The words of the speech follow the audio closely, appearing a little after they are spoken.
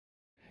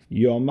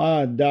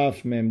Yoma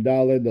Daf Mem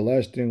Daled. The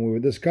last thing we were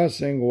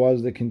discussing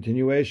was the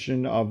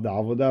continuation of the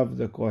avodah of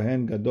the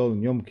Kohen Gadol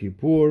in Yom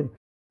Kippur.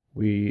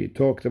 We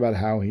talked about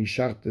how he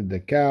shachted the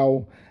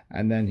cow,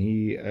 and then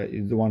he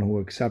is the one who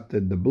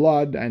accepted the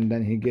blood, and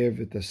then he gave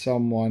it to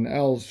someone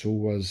else who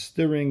was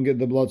stirring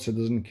the blood so it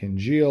doesn't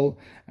congeal,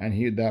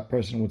 and that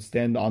person would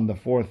stand on the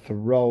fourth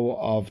row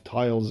of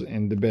tiles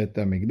in the Beit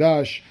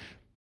HaMikdash.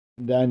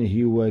 Then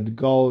he would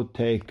go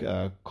take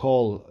a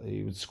coal,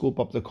 he would scoop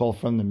up the coal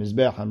from the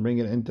Mizbech and bring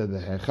it into the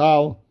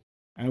Hechal.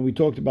 And we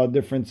talked about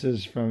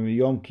differences from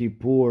Yom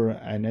Kippur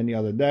and any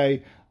other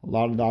day. A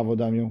lot of the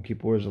Avodah Yom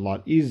Kippur is a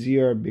lot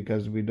easier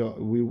because we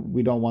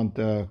don't want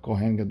the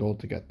Kohen Gadol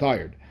to get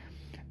tired.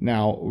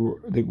 Now,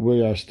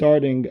 we are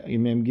starting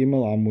Imam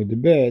Gimel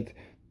Amud Bet,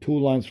 2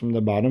 lines from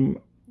the bottom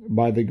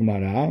by the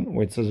Gemara,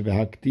 where it says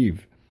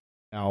V'haktiv.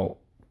 Now,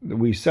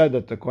 we said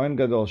that the Kohen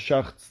Gadol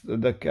shachts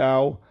the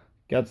cow,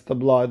 gets the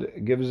blood,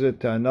 gives it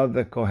to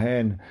another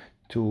Kohen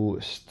to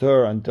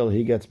stir until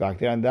he gets back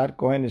there. And that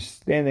Kohen is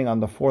standing on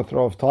the fourth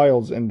row of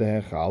tiles in the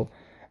Hechal.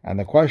 And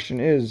the question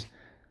is,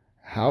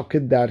 how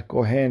could that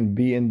Kohen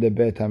be in the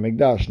Beit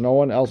HaMikdash? No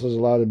one else is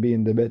allowed to be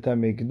in the Beit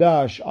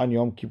HaMikdash on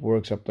Yom Kippur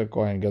except the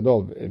Kohen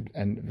Gadol.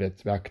 And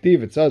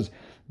V'aktiv, it says,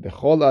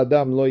 B'chol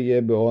Adam lo yeh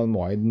be'oel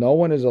moed. No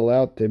one is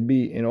allowed to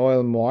be in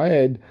oil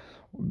moed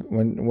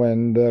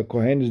when the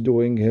Kohen is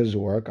doing his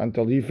work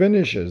until he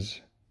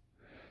finishes.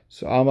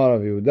 So Amar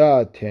Rav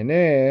Yehuda,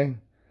 Teneh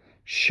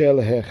Shel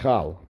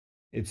Hechal.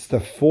 It's the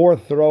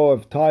fourth row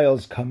of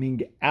tiles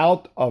coming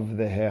out of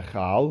the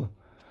Hechal,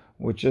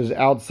 which is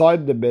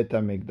outside the Beit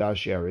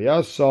HaMikdash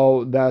area,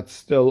 so that's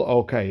still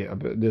okay.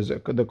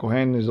 The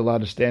Kohen is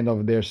allowed to stand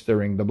over there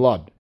stirring the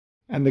blood.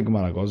 And the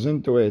Gemara goes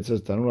into it. It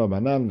says, Tanu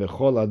Rabbanan,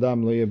 V'chol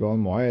Adam lo yeh be'ol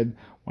moed.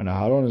 When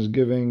Aharon is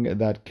giving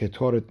that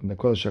Ketoret in the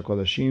Kodesh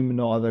HaKodeshim,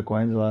 no other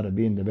Kohen is allowed to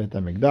be in the Beit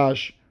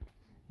HaMikdash.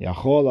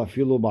 Yachol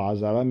afilu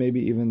ba'azara, maybe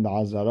even the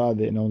azara,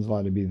 no one's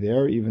allowed to be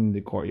there, even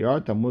the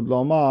courtyard. Tamud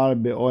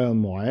lomar be'oel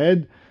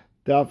moed,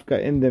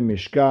 dafka in the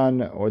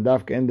mishkan, or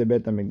dafka in the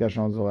Beit HaMikdash,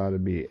 no one's allowed to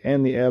be.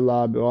 En li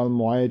ela be'oel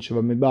moed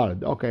sheba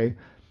midbar. Okay,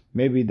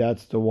 maybe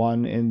that's the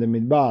one in the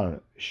midbar,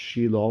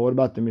 Shiloh. What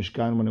about the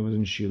mishkan when it was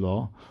in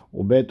Shiloh?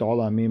 Ubeit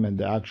olamim and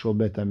the actual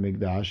Beit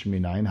HaMikdash,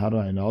 minayin. How do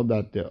I know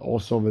that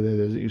also over there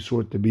there's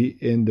isur to be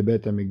in the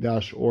Beit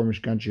HaMikdash or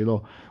Mishkan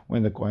Shiloh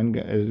when the Kohen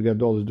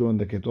Gadol is doing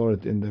the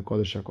Ketoret in the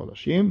Kodesh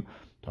HaKodeshim?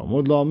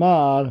 Talmud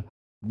lomar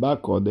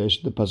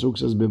ba'kodesh. The pasuk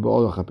says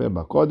be'ol chaper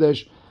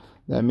ba'kodesh.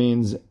 That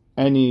means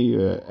any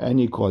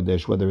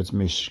kodesh, whether it's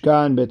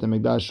Mishkan, Beit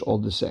HaMikdash, all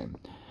the same.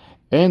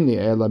 En li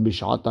ela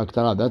b'shat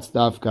haktara. That's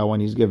dafka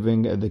when he's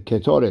giving the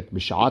Ketoret.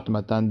 B'shat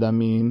matan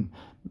damin.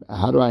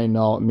 How do I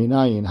know?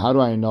 Minayin. How do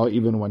I know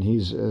even when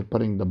he's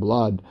putting the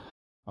blood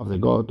of the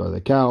goat or the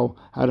cow?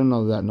 How do I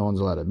know that no one's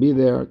allowed to be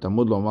there?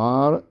 Tamud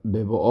lomar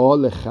be'ol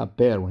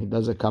lechaper, when he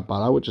does a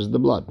kapara, which is the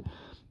blood.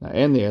 Now,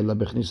 en li ela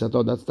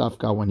b'chnisato. That's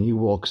dafka when he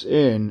walks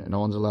in, no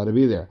one's allowed to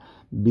be there.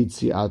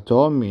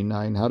 Bitziato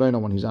minayin. How do I know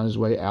when he's on his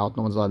way out,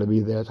 no one's allowed to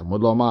be there?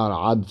 Tamud lomar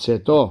ad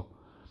seto.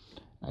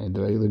 And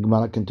the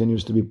Gemara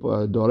continues to be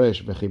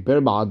doresh. V'chiper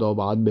ba'ado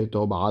ba'ad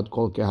beto ba'ad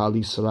kol kehal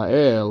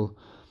Yisrael.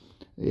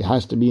 It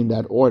has to be in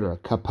that order.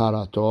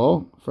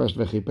 Kaparato, first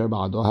v'chiper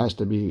ba'ado has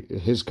to be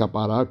his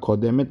kapara,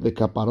 kodemet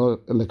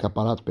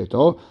lekaparat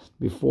beto,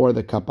 before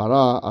the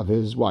kapara of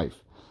his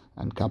wife.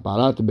 And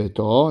kaparat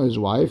beto, his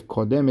wife,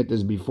 kodemet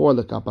is before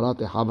the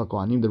kaparat hava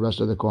kohanim, the rest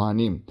of the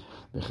kohanim.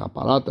 The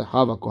kaparat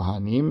hava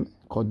kohanim,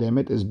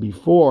 kodemet is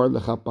before the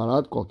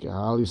kaparat kol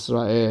kehal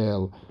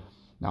Yisrael.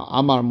 Now,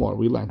 Amar Mor,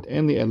 we learned,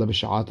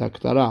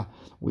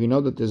 we know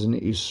that there's an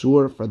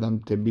isur for them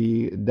to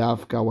be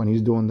dafka when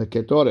he's doing the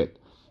ketoret.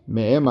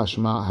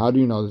 Me'emashma, how do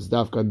you know this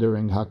dafka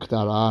during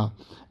haktara?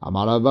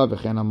 Amar Ava,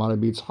 v'chen Amar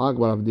Bitzchak,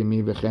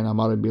 v'ravdimi, v'chen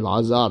Amar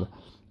Bil'azar.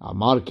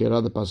 Amar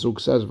Kera, the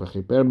pasuk says,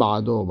 v'chiper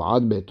ba'ado,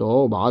 ba'ad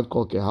beto, ba'ad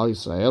kol kehal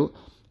Yisrael.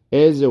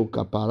 Ezeu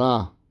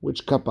kapara,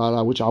 which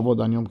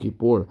avodah Yom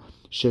Kippur?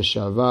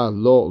 Sheshava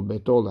lo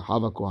beto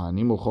lehava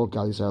kohanim uchol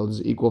kehal Yisrael is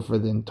equal for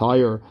the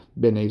entire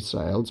Bnei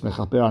Israel. It's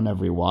mechaper on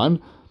everyone.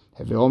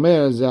 Heve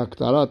omer ze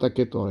aktarat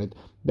haketoret.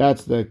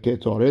 That's the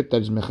ketoret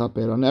that is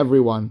mechaper on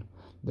everyone.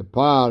 The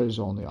par is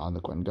only on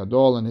the Kohen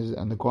Gadol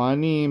and the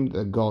Kohanim.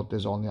 The goat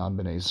is only on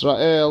Bnei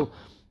Israel,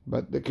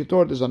 but the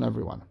ketoret is on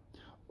everyone.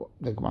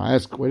 The Gemara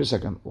asks, wait a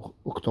second,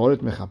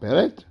 uktoret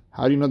mechaperet?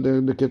 How do you know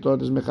the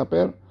ketoret is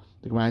mechaper?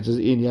 The Gemara says,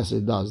 yes,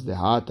 it does. The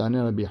ha'atane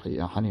Rabbi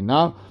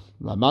Hanina.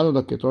 We learned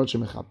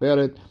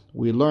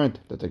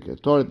that the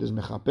ketoret is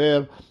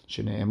mechaper.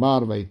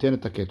 Shene'emar vayiten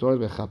et haketoret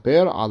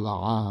mechaper al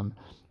ha'am.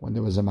 When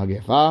there was a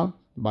magefa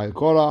by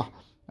Korach,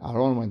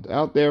 Aaron went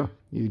out there.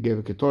 He gave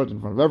a ketoret in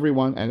front of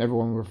everyone, and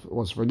everyone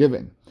was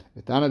forgiven.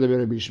 V'tana de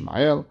Rabbi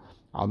Ishmael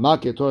al ma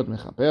ketoret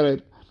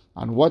mechaperet.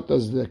 And what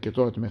does the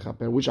ketoret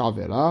mechaper? Which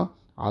avera?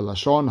 Al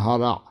lashon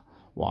hara.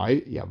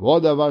 Why?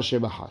 Yavo davar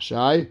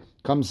shebachashai,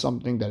 comes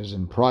something that is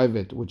in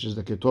private, which is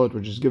the ketoret,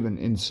 which is given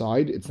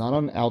inside. It's not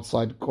an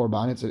outside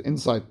korban, it's an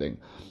inside thing.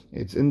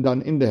 It's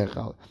done in the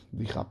hechal.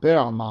 V'chaper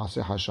al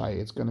ma'aseh hashai.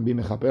 It's going to be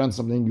mechaper on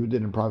something you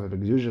did in private,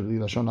 because usually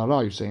lashon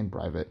hara you say in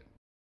private.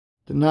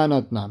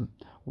 Tananatnan.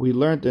 We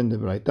learned in the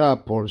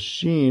Braita,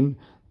 porshin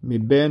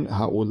miben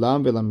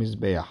ha'ulam v'la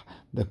mizbeach.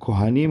 The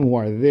kohanim who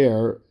are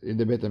there in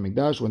the Beit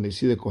HaMikdash, when they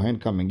see the kohen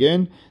coming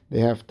in, they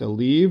have to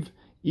leave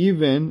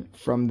even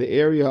from the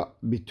area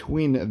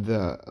between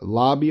the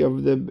lobby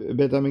of the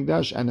Beit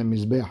HaMikdash and the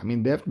mizbeach. I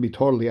mean, they have to be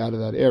totally out of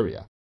that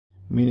area.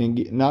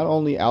 Meaning, not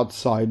only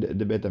outside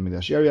the Beit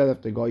HaMikdash area, they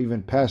have to go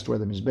even past where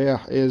the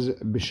mizbeach is,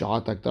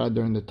 b'sha'at haktara,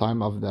 during the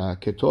time of the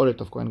ketoret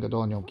of Kohen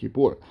Gadol and Yom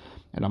Kippur.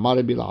 And Amar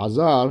Rabbi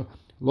Elazar,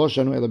 lo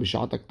shanu ela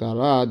b'sha'at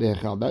haktara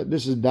dehechal.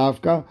 This is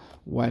davka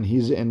when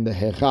he's in the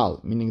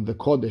hechal, meaning the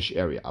kodesh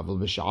area. Aval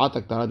b'sha'at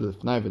haktara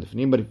delifnai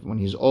v'lifnim. But when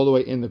he's all the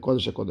way in the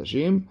kodesh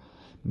hakodeshim,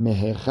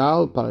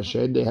 mehechal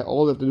parashed,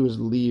 all they have to do is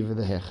leave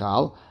the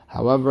hechal.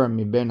 However,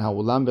 miben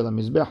ha'ulam v'la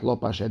mizbeach lo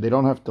parashed. They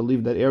don't have to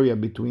leave that area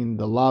between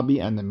the lobby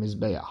and the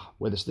mizbeach,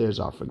 where the stairs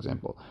are, for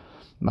example.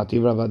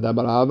 Mativ Rav Ada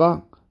bar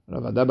Ahava.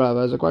 Rav Ada bar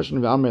Ahava has a question.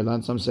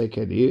 V'amr, some say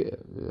kedi,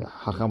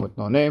 hacham with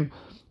no name.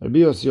 Rabbi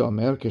Yossi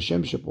Omer,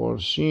 keshem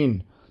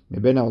sheporshin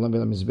miben ha'ulam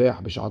v'la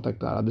mizbeach b'sha'at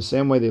haktara. The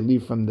same way they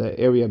leave from the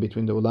area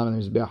between the ulam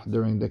and the mizbeach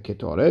during the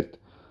ketoret,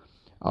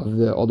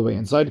 all the way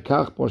inside.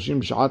 Kach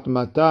porshin b'sha'at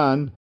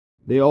matan.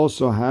 They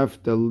also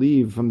have to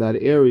leave from that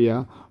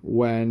area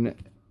when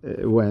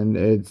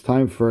it's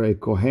time for a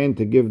kohen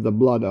to give the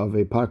blood of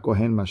a par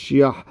kohen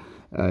Mashiach.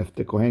 If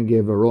the kohen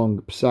gave a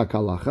wrong psak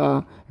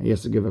halacha, he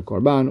has to give a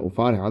korban.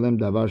 Ufar halem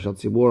davar shel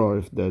tzibur, or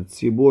if the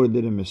tzibur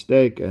did a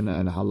mistake and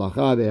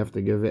halacha, they have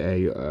to give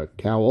a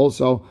cow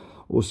also.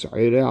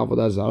 Us'ire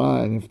avodah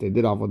zara, and if they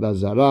did avodah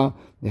zara,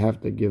 they have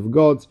to give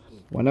goats.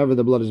 Whenever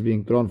the blood is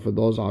being thrown for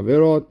those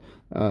avirot,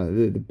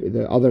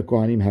 the other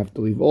kohanim have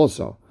to leave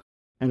also.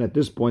 And at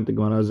this point, the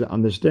Gemara is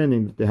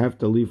understanding that they have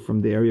to leave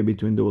from the area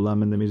between the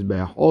ulam and the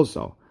mizbeach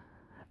also.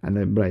 And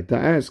the Braita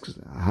asks,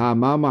 "Ha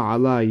mama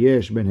ala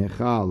yesh ben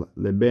hechal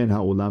leben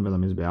ha'ulam v'la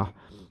mizbeach."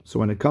 So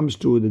when it comes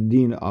to the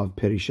din of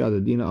perisha, the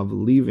din of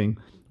leaving,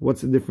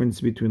 what's the difference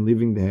between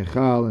leaving the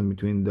hechal and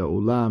between the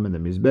ulam and the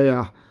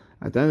mizbeach?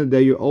 At the end of the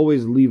day, you're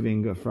always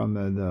leaving from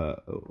the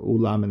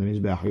ulam and the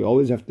mizbeach. You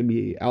always have to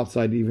be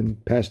outside, even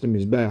past the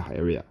mizbeach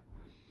area.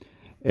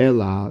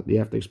 Ela, you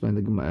have to explain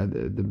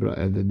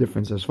the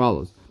difference as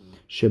follows.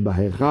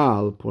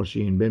 Shebahechal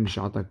porshin ben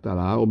b'sha'at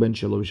haktara or ben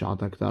shelo b'sha'at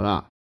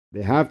haktara.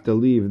 They have to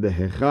leave the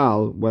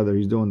hechal, whether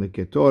he's doing the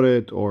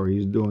ketoret or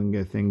he's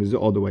doing things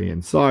all the way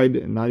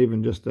inside, not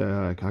even just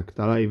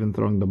haktara, even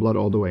throwing the blood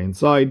all the way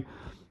inside.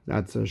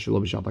 That's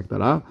shelo b'sha'at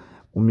haktara.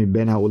 Umi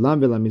ben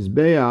ha'ulam v'la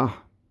mizbeach.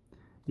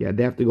 Yeah,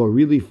 they have to go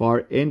really far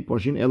in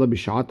porshin ela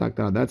b'sha'at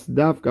haktara. That's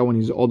dafka when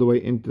he's all the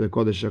way into the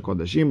kodesh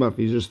hakodeshim. But if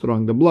he's just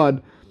throwing the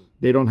blood,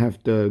 they don't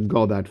have to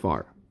go that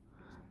far.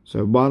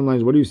 So bottom line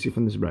is, what do you see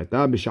from this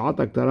Braita? B'sha'at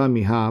haktara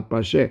miha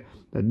parsheh,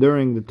 that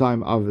during the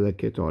time of the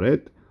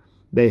ketoret,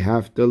 they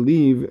have to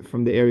leave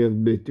from the area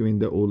between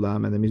the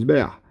ulam and the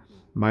mizbeach.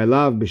 My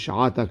love,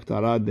 b'sha'at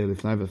haktara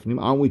delifnai v'lifnim.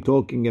 Aren't we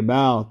talking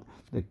about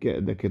the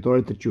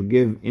ketoret that you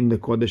give in the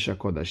kodesh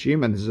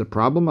hakodashim? And this is a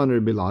problem under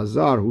Rabbi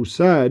Elazar, who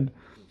said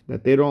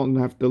that they don't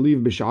have to leave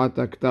b'sha'at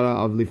haktara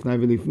of lifnai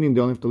v'lifnim.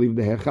 They only have to leave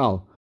the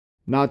hechal,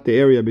 not the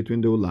area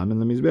between the ulam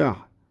and the mizbeach.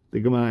 The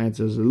Gemara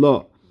answers,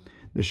 "Lo,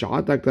 the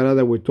Sha'at HaKtara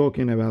that we're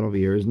talking about over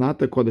here is not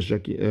the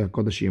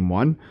Kodeshim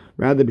one.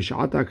 Rather,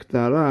 B'Sha'at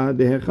HaKtara,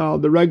 the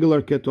Hechal, the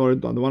regular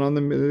Ketoret, the one on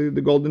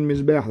the golden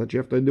Mizbeach that you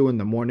have to do in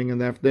the morning and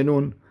the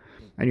afternoon."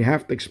 And you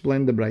have to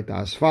explain the Braita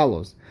as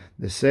follows.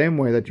 The same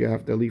way that you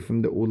have to leave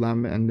from the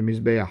Ulam and the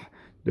Mizbeach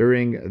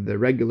during the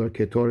regular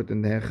Ketoret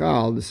and the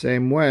Hechal, the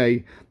same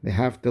way they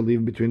have to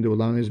leave between the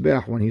Ulam and the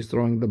Mizbeach when he's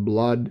throwing the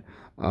blood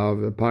of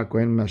the Par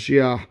Kohen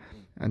Mashiach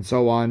and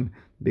so on,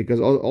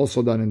 because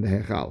also done in the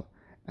hechal,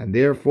 and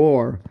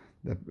therefore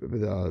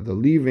the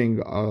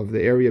leaving of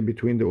the area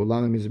between the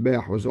ulam and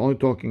mizbeach was only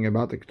talking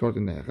about the ketoret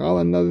in the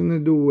hechal and nothing to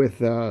do with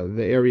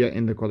the area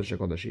in the kodesh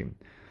hakodashim.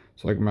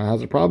 So like man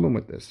has a problem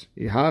with this.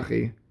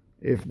 Ihachi,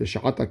 if the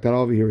sha'at haktara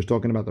over here is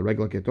talking about the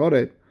regular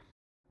ketoret,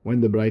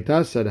 when the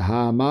Braita said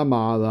ha ma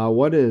ma'ala,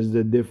 what is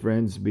the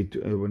difference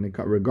between when it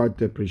regard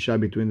to prisha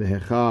between the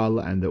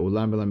hechal and the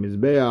ulam and the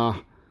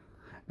mizbeach?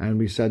 And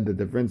we said the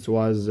difference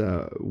was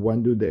where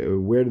do they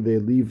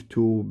leave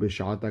to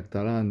b'sha'at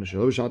haktara and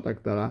shelo b'sha'at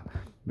haktara.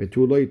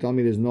 Betulo, you tell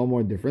me there's no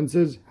more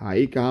differences.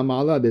 Ha'ika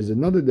ha'ma'ala, there's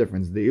another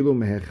difference. The ilu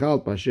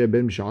mehechal pashe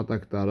ben b'sha'at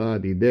haktara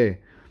dideh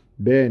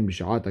ben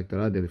b'sha'at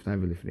haktara delifnai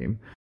v'lifnim.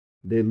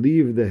 They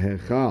leave the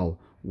hechal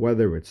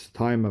whether it's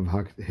time of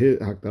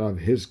haktara of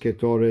his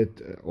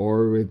ketoret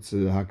or it's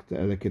the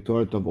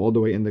ketoret of all the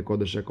way in the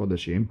kodesh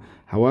hakodashim.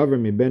 However,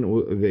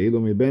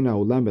 ve'ilu miben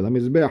ha'ulam v'la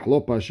mizbeach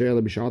lo pashe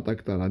ela b'sha'at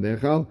haktara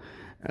dechal.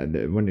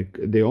 And when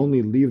they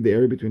only leave the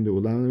area between the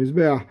ulam and the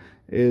mizbeach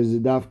is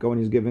dafka when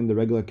he's given the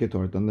regular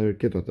ketoret and the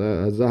ketoret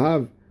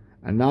zahav,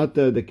 and not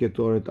the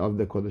ketoret of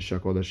the kodesh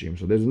hakodashim.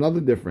 So there's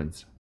another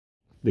difference.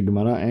 The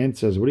Gemara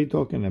answers, what are you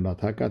talking about?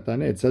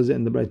 Hakatane. It says it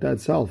in the Braita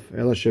itself.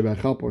 Ela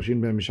shebechal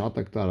porshin ben mishat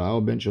haktara,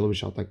 or ben shelo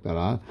b'shat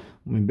haktara,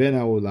 u'min ben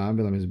ha'ulam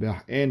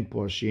v'lamizbeach en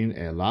porshin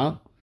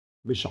ela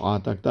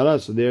b'shat haktara.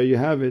 So there you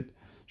have it.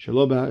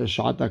 Shelo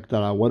b'shat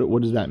haktara.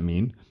 What does that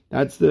mean?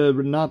 That's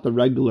not the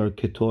regular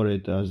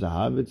ketoret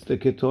zahav. It's the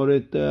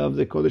ketoret of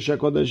the Kodesh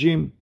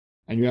HaKodashim.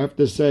 And you have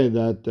to say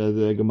that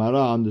the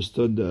Gemara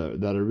understood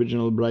that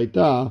original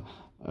Braita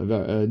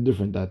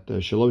different, that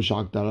Shelo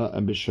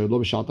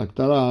B'Shat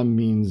Haktara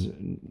means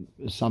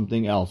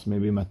something else,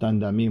 maybe Matan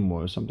Damim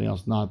or something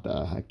else, not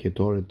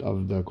Ketoret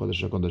of the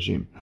Kodesh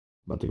HaKodashim.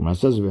 But the Gemara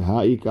says,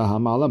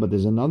 but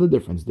there's another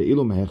difference. The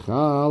Ilu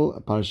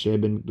Mehechal Parshe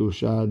Ben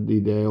B'Kedusha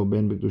Didei or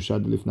Ben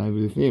B'Kedusha D'Lifnai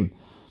V'Lifnim.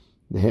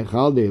 The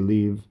Hechal they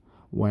leave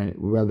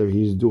whether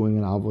he's doing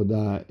an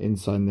avodah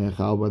inside the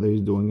Hechal, whether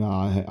he's doing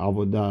an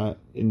avodah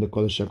in the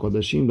Kodesh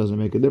HaKodashim, doesn't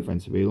make a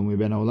difference. But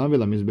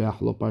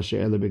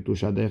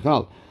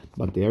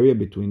the area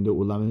between the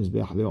Ulam and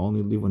Mizbeach, they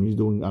only leave when he's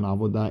doing an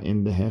avodah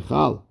in the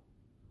Hechal.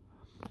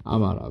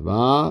 Amar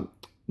Rava,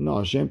 no,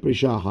 Hashem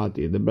Prisha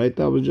Hati. The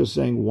Braita was just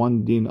saying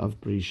one din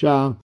of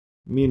Prisha,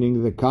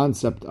 meaning the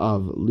concept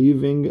of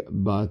leaving,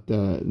 but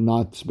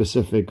not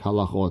specific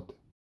halachot.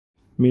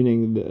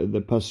 Meaning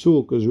the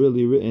pasuk is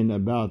really written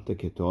about the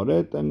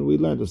ketoret, and we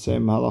learned the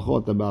same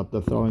halachot about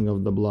the throwing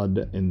of the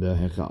blood in the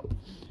hechal.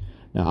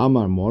 Now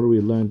Amar Mor, we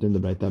learned in the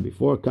Braita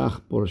before,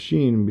 Kach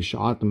porshin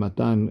b'shat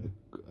matan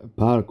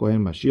par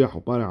kohen mashiach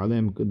upar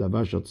alem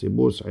davar shel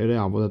tzibur s'irei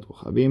avodat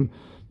kochavim.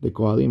 The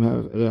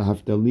kohanim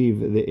have to leave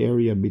the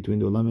area between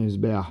the ulam and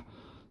mizbeach.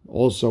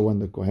 Also, when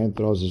the kohen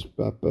throws his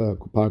par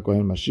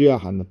kohen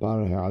mashiach and the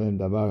par alem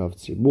davar of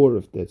tzibur,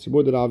 if the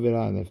tzibur did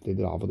avira and if they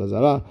did avodah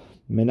zarah.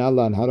 Min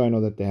Allah, and how do I know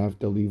that they have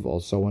to leave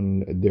also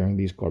during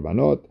these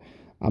korbanot?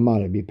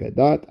 Amar Rabbi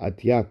Pedat,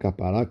 Atya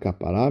kapara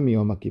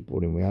miyom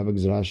kippurim. We have a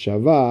gzera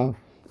shava,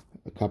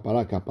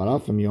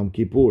 kapara from Yom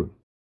Kippur.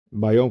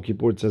 By Yom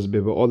Kippur it says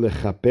bebe'ol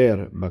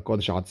lechaper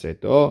b'kodesh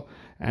atzeto,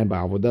 and by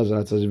avodah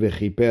zarah it says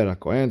v'chiper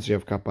hakohen. So you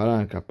have kapara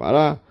and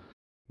kapara.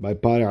 By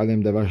par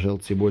alem davar shel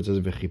tzibur it says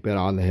v'chiper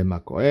alehem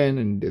hakohen,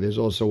 and there's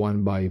also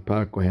one by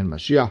par kohen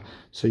mashiach.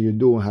 So you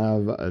do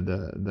have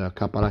the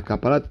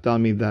kapara to tell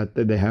me that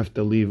they have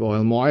to leave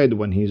oil moed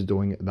when he's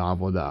doing the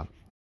avodah.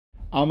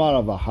 Amar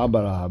Rava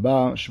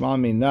Haba Shma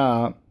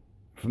Mina,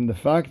 from the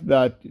fact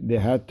that they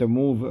had to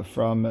move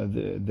from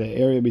the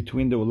area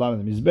between the ulam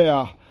and the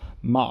mizbeach,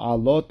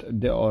 ma'alot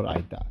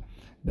deoraita,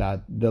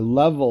 that the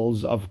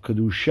levels of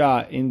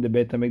Kedusha in the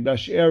Beit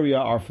HaMikdash area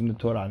are from the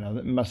Torah. Now,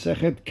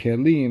 Masechet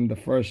Kelim, the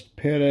first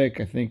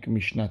Perek, I think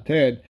Mishnah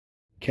Ted,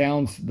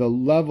 counts the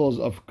levels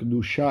of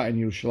Kedusha in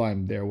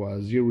Yerushalayim. There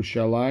was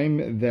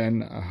Yerushalayim,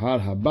 then Har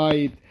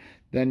Habayit,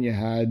 then you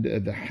had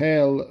the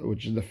Hel,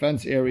 which is the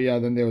fence area,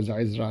 then there was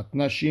Izrat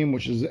Nashim,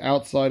 which is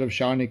outside of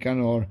Sha'ar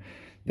Nikanor,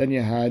 then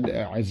you had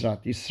Izrat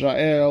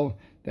Israel,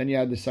 then you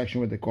had the section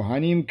where the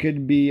Kohanim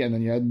could be, and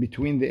then you had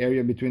between the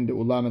area between the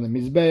Ulam and the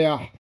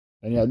Mizbeach.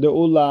 Then you had the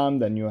Ulam,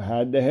 then you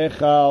had the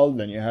Hechal,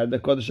 then you had the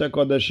Kodesh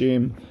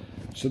HaKodashim.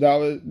 So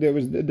there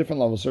was different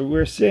levels. So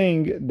we're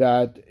saying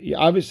that,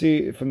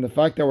 obviously, from the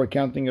fact that we're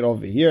counting it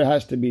over here, it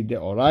has to be the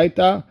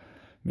Oraita,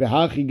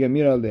 V'hachi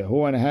Gemira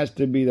Lehu, and it has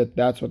to be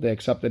that's what they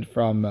accepted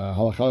from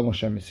Halachah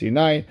Moshe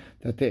Sinai,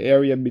 that the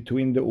area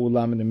between the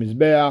Ulam and the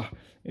Mizbeach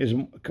is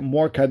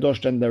more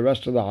Kadosh than the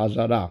rest of the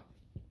Hazara.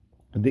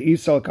 The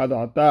Isal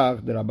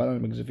Kadatach, the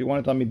Rabbanan, because if you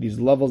want to tell me these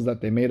levels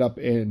that they made up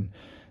in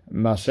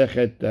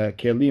Masechet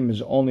Kelim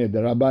is only the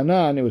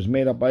Rabbanan, it was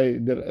made up by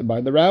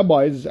the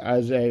rabbis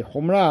as a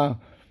Humrah.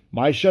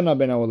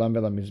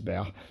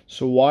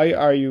 So why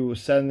are you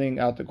sending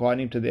out the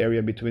Kohanim to the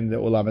area between the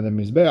Ulam and the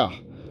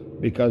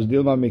Mizbeach? Because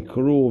Dilma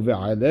Mikru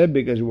ve'aleh,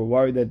 because we're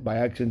worried that by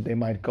accident they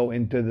might go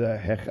into the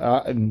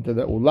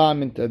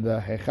Ulam, into the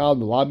Hechal,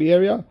 the lobby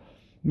area.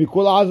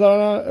 Mikul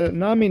Azara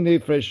Nami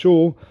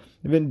Nefreshu.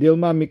 Even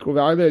Dilma Mikru,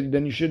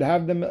 then you should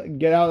have them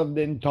get out of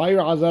the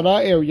entire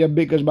Azara area,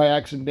 because by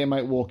accident they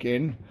might walk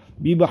in.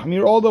 Be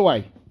Bahmir all the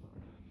way.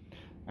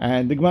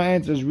 And the Gemara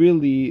answers,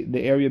 really the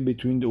area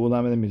between the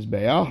Ulam and the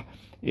Mizbeach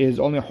is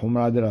only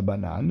Humra de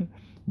Rabbanan.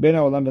 Ben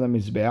Ulam and the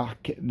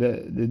Mizbeach,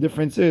 the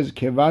difference is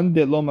Kevan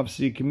de lo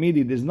mafsik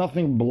midi. There's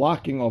nothing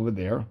blocking over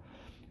there.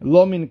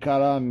 Lo min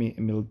kara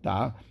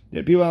milta.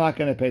 People are not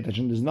going to pay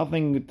attention. There's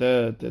nothing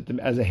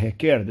as a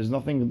heker. There's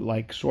nothing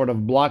like sort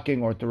of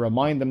blocking or to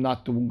remind them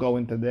not to go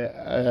into the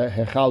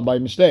hechal by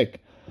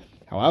mistake.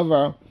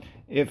 However,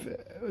 if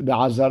the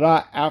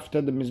azara after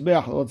the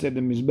mizbeach, let's say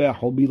the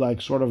mizbeach will be like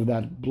sort of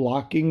that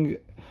blocking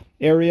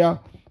area.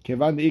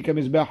 Kevan the ika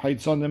mizbeach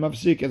haitzon the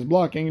mafsik is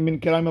blocking. Min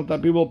keramil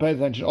that people pay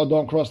attention. Oh,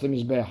 don't cross the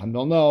mizbeach, and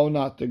they'll know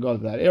not to go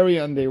to that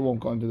area, and they won't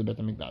go into the Beit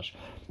HaMikdash.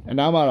 And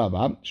Amar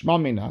Rabba Shma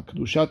Mina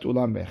Kedushat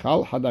Ulam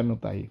Bechal Hadam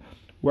Miltahi.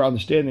 We're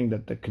understanding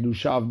that the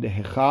Kedusha of the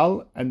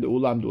Hechal and the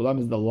Ulam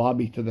is the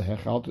lobby to the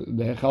Hechal.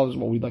 The Hechal is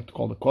what we like to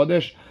call the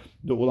Kodesh.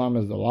 The Ulam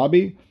is the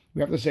lobby.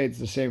 We have to say it's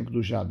the same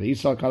Kedusha. The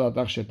Isal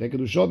Kadatach Shete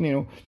Kedushot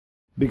Ninu.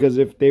 Because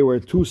if they were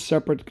two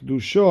separate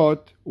Kedushot,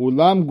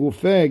 Ulam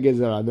Gufe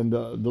Gezerah, then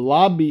the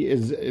lobby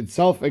is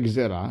itself a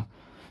Gezerah.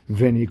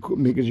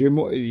 Because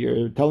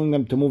you're telling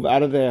them to move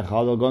out of the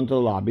Hechal, they'll go into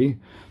the lobby.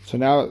 So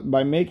now,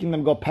 by making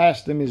them go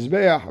past the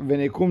Mizbeach,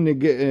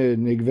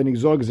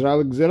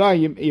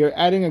 you're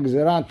adding a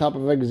Gzerah on top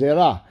of a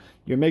Gzerah.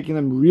 You're making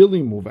them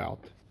really move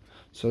out.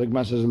 So the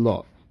Gemara says,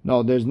 no,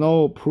 there's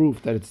no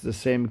proof that it's the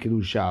same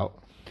Kedusha.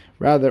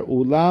 Rather,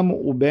 Ulam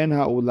uben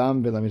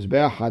ha'ulam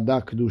v'lamizbeach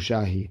hada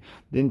kedushahi.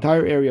 The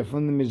entire area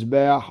from the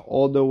Mizbeach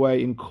all the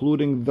way,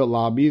 including the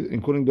lobby,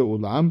 including the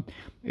Ulam,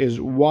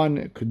 is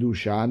one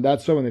Kedusha. And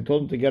that's why when they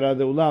told them to get out of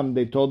the Ulam,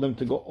 they told them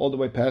to go all the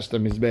way past the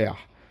Mizbeach.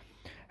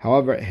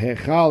 However,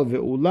 Hechal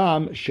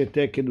ve'ulam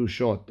shete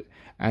Kedushot.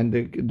 And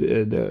the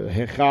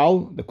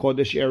Hechal, the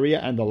Kodesh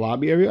area, and the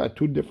lobby area are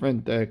two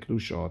different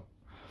Kedushot.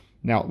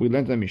 Now, we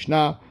learned in the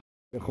Mishnah,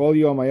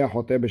 every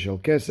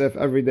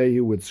day he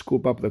would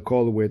scoop up the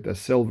coal with a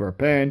silver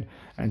pan,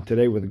 and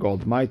today with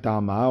gold. Why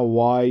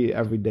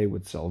every day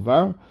with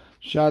silver?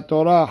 The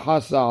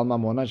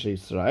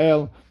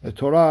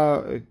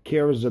Torah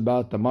cares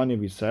about the money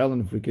of Israel,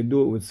 and if we can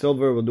do it with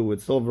silver, we'll do it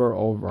with silver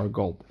over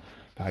gold.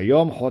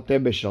 And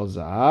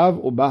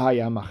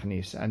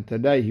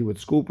today he would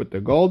scoop with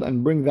the gold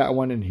and bring that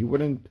one in. He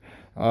wouldn't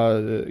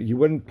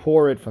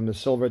pour it from the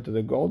silver to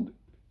the gold.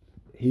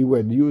 He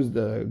would use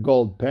the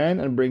gold pan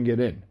and bring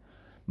it in.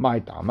 We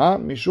don't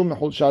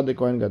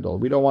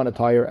want to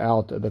tire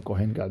out the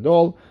Kohen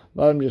Gadol.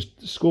 Let him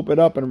just scoop it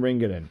up and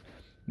bring it in.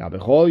 Now,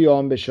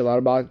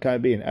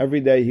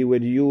 every day he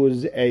would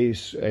use a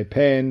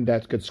pan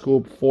that could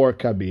scoop 4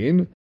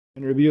 kabin.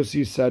 And Rabbi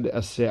Yossi said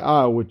a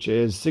se'ah, which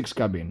is 6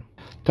 kabin.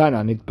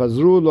 Tana,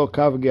 nitpazru lo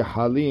kav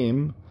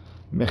gehalim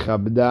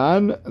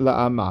mechabdan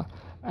la'ama.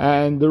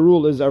 And the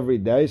rule is every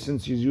day,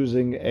 since he's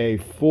using a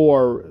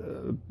 4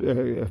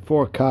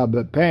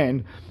 kab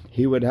pan,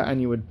 he would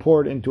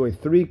pour it into a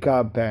 3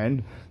 kab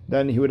pan.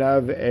 Then he would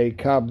have a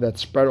kab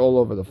that's spread all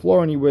over the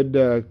floor, and he would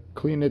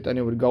clean it, and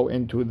it would go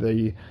into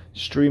the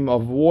stream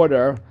of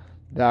water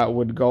that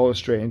would go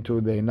straight into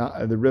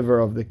the river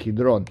of the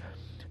Kidron.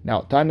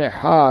 Now, Tane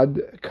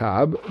had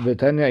kab,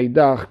 v'tane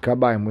idach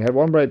kabayim. We had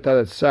one breita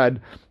that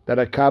said that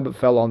a kab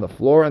fell on the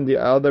floor, and the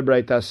other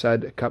breita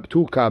said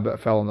 2 kab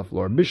fell on the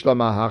floor.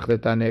 Bishlamahach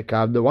letane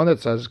kab. The one that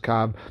says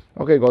kab,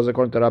 okay, goes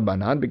according to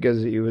Rabbanan,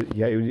 because he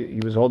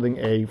was holding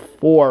a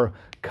 4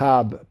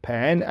 kab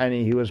pan, and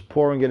he was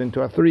pouring it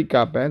into a 3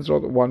 kab pan, so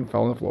one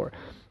fell on the floor.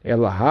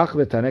 Elahach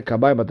letane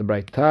kabayim, but the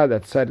breita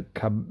that said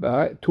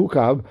 2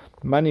 kab,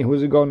 money,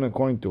 who's it going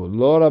according to?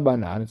 Lo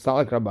Rabbanan. It's not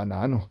like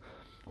Rabbanan,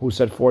 who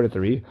said 4 to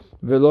 3.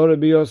 Velo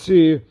Rabbi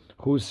Yossi,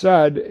 who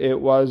said it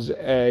was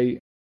a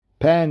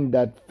pan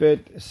that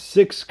fit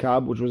 6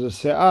 kab, which was a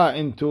se'ah,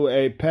 into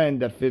a pan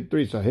that fit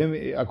 3. So him,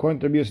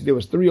 according to Rabbi Yossi, there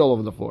was 3 all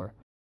over the floor.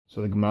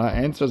 So the Gemara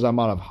answers,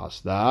 Amar of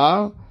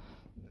Hasda,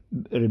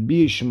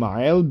 Rabbi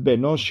Ishmael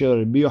beno shel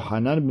Rabbi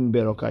Yohanan ben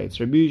Beroka. It's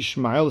Rabbi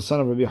Ishmael, the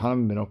son of Rabbi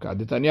Yohanan ben Beroka.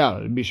 Detanya,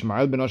 Rabbi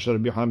Ishmael beno shel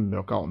Rabbi Yohanan ben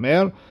Beroka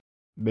Omer,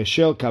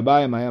 Beshel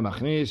kabayim haya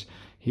machnis.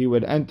 He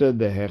would enter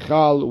the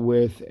Hechal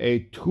with a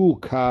 2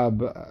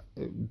 kab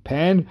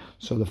pan,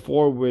 so the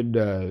 4 would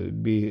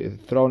be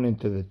thrown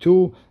into the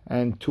 2,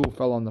 and 2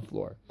 fell on the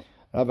floor.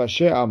 Rav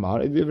Asher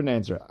Amar, it didn't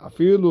answer.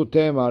 Afilu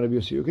tema Rabbi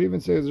Yossi. You could even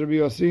say it's Rabbi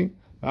Yossi.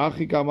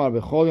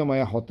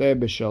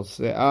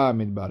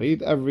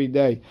 Every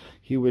day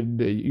he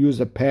would use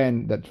a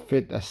pan that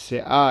fit a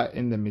se'ah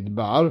in the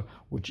midbar,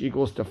 which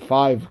equals to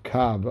 5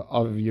 kab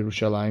of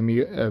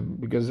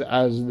Yerushalayim, because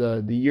as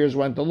the years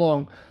went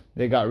along,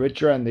 they got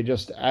richer, and they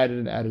just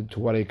added to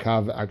what a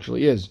kav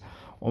actually is.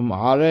 So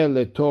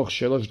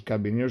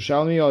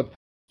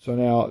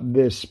now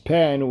this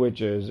pan,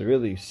 which is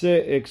really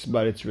 6,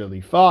 but it's really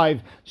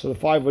 5, so the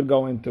 5 would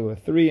go into a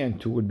 3,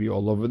 and 2 would be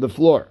all over the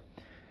floor.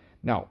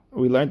 Now,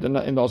 we learned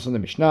also in the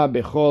Mishnah,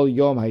 Bechol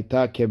Yom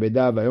Haita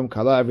Kebeda Vayom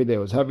Kala. Every day it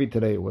was heavy,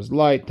 today it was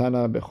light.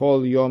 Tana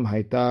Bechol Yom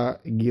Haita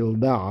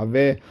Gilda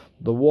Ave.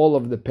 The wall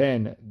of the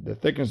pan, the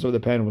thickness of the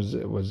pan was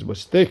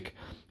thick.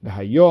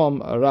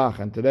 Hayom Rach,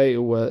 and today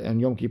and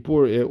Yom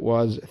Kippur it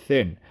was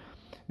thin,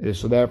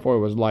 so therefore it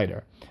was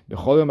lighter.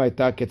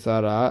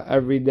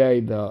 Every day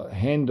the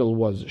handle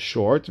was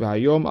short.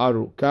 Hayom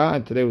Aruka,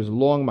 and today was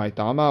long.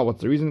 Maitama.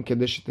 What's the reason?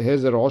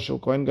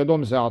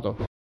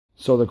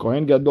 So the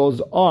Kohen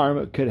Gadol's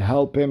arm could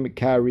help him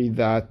carry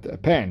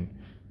that pan.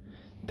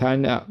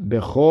 Tana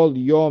Bechol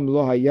Yom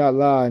Lo Haya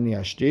La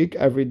Niashtik.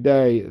 Every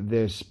day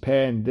this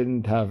pan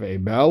didn't have a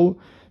bell.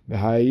 Ben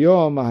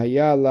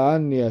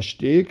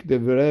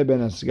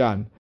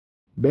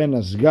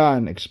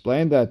Asgan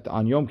explained that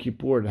on Yom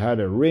Kippur it had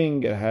a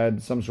ring, it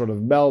had some sort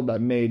of bell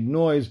that made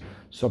noise,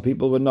 so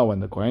people would know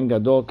when the Kohen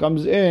Gadol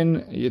comes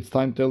in, it's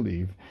time to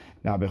leave.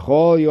 Now,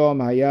 Bechol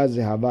Yom Haya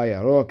Zehava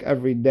Yarok.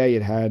 Every day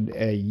it had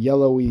a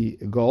yellowy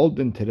gold,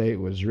 and today it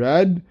was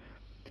red.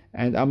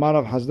 And Amar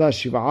of Hasda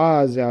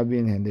Shiv'a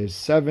Zehavin. There's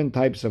 7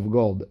 types of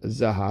gold.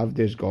 Zahav,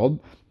 there's gold.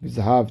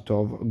 Zahav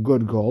Tov,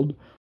 good gold.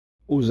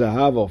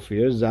 Uzahav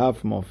Ofir, Zahav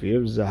from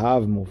Ofir,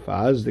 Zahav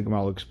Mufaz, the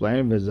Gemara will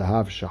explain,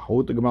 Zahav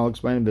Shahut, the Gemara will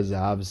explain,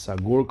 Zahav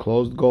Sagur,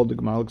 closed gold, the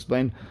Gemara will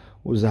explain,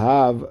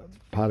 Uzahav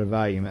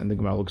Parvayim, and the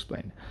Gemara will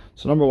explain.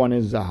 So number 1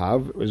 is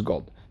Zahav, is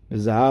gold.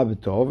 Zahav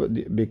tov,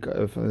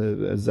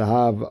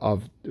 zahav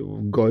of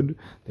good.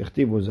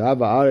 Zahav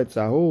haaretz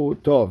hahu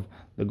tov.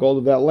 The gold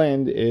of that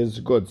land is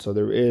good. So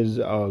there is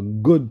a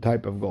good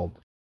type of gold,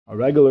 a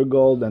regular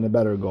gold and a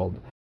better gold.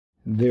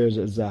 There's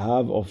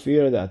zahav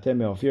ofir. The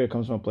ateme ofir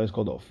comes from a place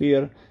called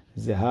Ofir.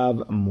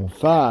 Zahav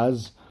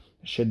mufaz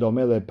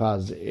shedome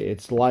lepaz.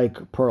 It's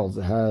like pearls.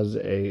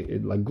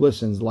 It like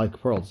glistens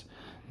like pearls.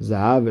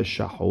 Zahav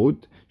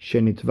shahut.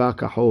 Shenitva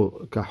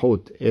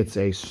kahut. It's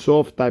a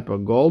soft type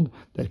of gold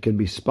that can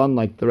be spun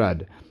like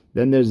thread.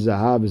 Then there's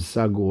zahav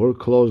sagur,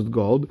 closed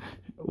gold.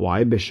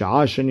 Why?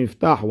 B'sha'a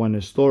sheniftach, when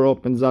a store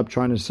opens up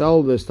trying to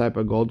sell this type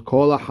of gold,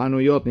 kol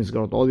hanuyot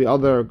nisgarot. All the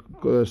other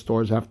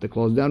stores have to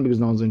close down because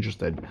no one's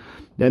interested.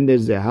 Then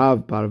there's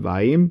zahav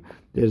parvaim.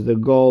 There's the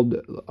gold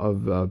of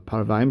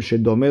parvaim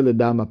shedome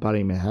ledam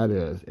parim. It had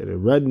a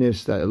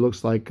redness that it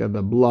looks like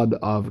the blood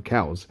of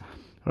cows.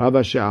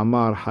 Rava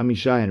she'amar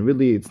hamisha, and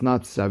really it's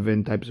not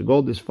 7 types of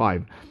gold, it's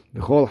 5.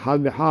 B'chol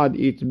had v'had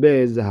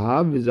itbe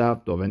zahav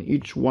v'zahav tov, and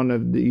each one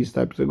of these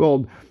types of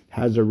gold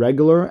has a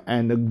regular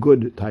and a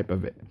good type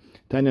of it.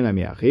 Tanya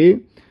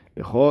namiachi,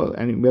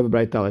 and we have a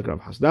bright like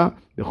Rav Hasda.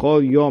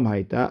 B'chol yom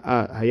haya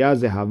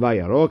zehava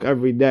yarok.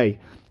 Every day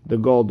the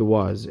gold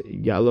was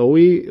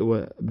yellowy,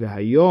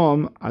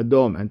 v'hayom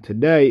adom, and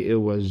today it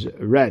was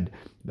red.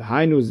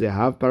 Behind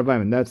zahav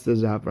parvaim, and that's the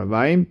zahav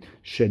parvaim.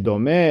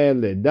 Shedome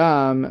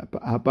ledam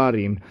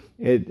haparim.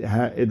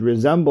 It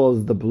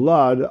resembles the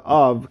blood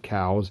of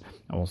cows.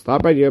 And we'll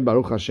stop right here.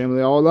 Baruch Hashem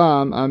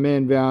le'olam.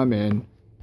 Amen ve'amen.